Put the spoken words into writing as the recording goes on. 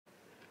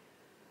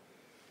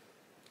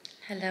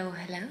Hello,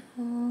 hello,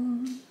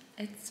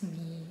 it's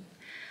me,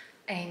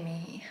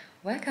 Amy.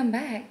 Welcome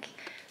back.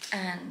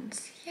 And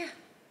yeah,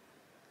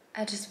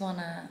 I just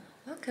wanna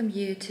welcome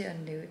you to a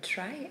new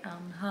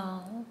try-on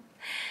haul.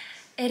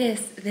 It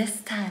is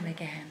this time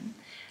again,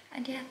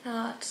 and yeah, I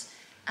thought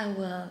I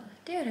will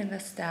do it in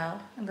the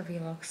style, in the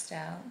vlog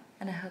style,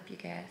 and I hope you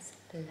guys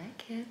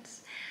like it.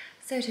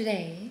 So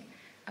today,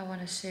 I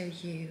wanna show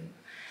you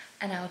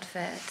an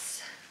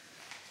outfit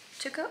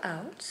to go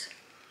out.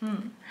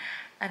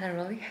 And I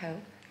really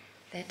hope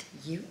that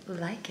you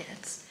like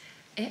it.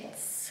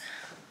 It's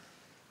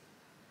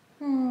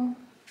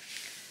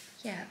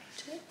yeah,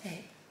 what do I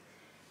say?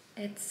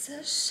 It's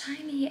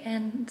shiny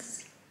and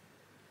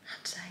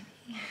not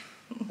shiny.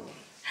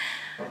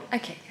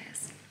 Okay,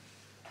 guys,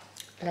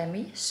 let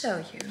me show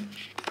you.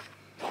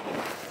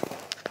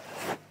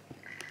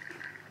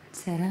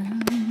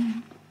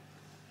 Ta-da!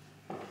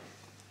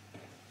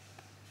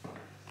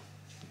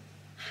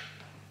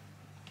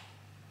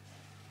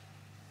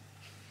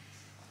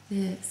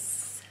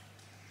 This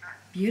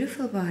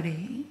beautiful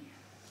body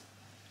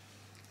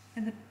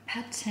and the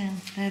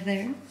patent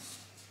leather.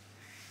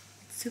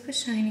 It's super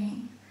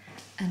shiny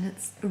and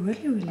it's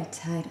really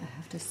tight, I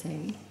have to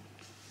say.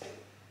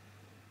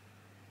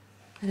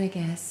 But I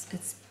guess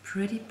it's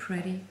pretty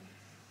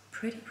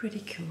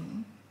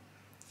cool.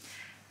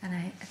 And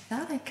I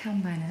thought I'd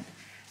combine it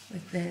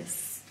with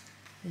this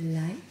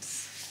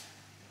light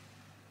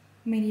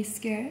mini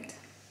skirt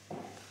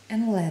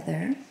in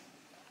leather.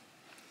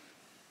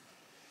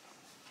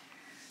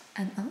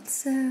 And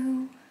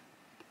also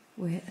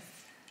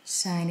with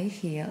shiny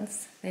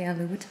heels. They are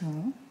Louis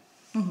Vuitton.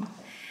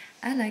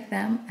 I like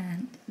them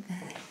and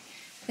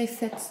they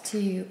fit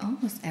to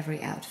almost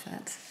every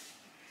outfit.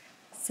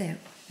 So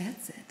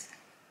that's it.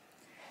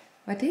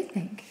 What do you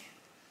think?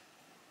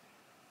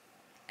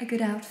 A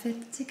good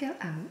outfit to go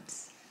out?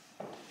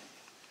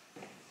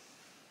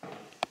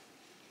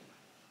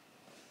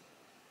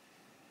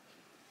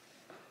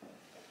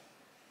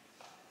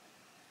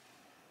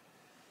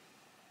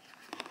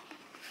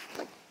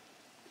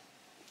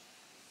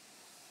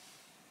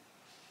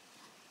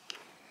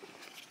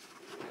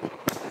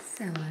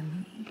 So let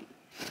me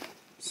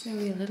show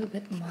you a little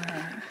bit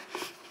more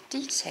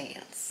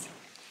details.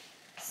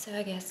 So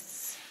I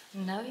guess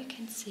now you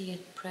can see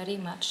it pretty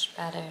much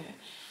better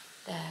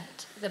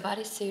that the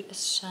bodysuit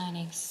is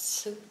shining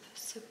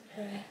super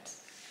bright.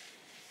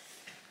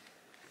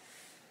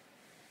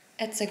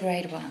 It's a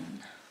great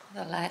one.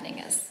 The lighting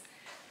is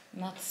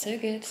not so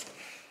good.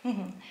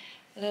 A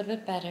little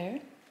bit better.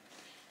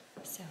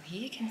 So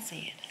here you can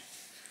see it.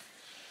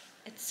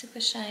 It's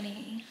super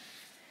shiny.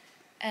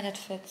 And it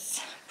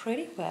fits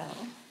pretty well,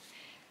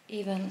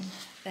 even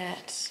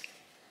that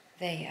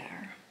they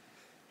are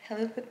a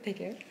little bit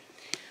bigger,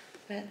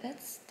 but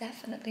that's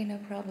definitely no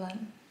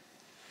problem.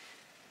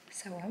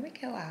 So when we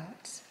go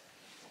out,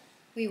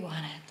 we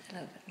want it a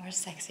little bit more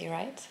sexy,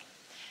 right?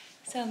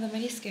 So the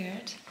mini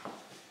skirt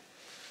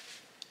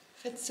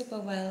fits super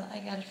well. I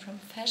got it from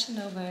Fashion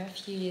Nova a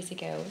few years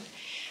ago,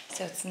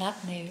 so it's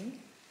not new.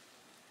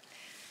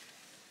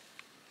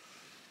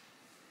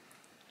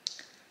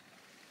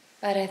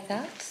 But I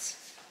thought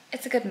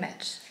it's a good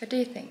match. What do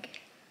you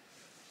think?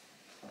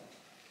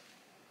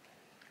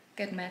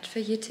 Good match for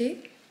you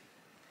too?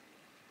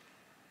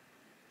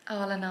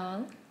 All in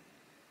all?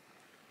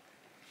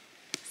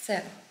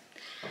 So,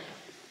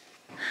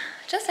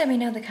 just let me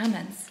know in the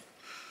comments.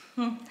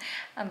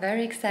 I'm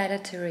very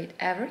excited to read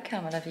every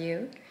comment of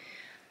you.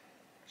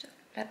 So,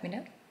 let me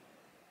know.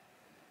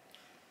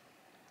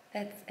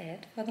 That's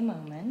it for the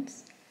moment.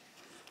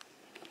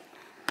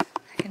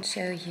 I can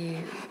show you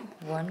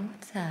one more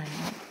time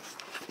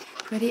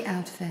pretty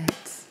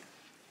outfits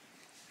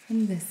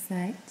from this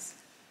side,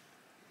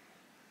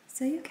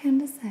 so you can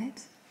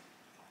decide.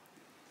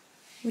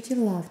 Would you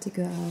love to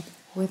go out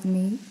with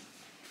me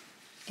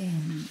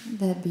in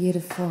that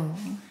beautiful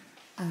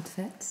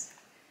outfit?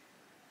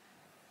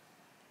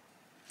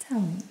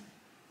 Tell me.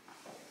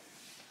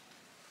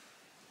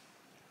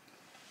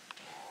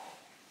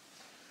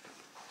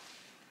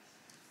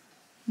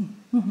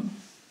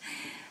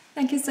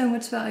 Thank you so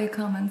much for all your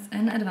comments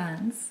in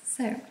advance.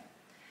 So,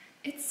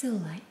 it's so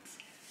light,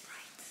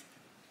 bright,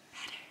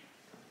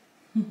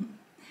 better.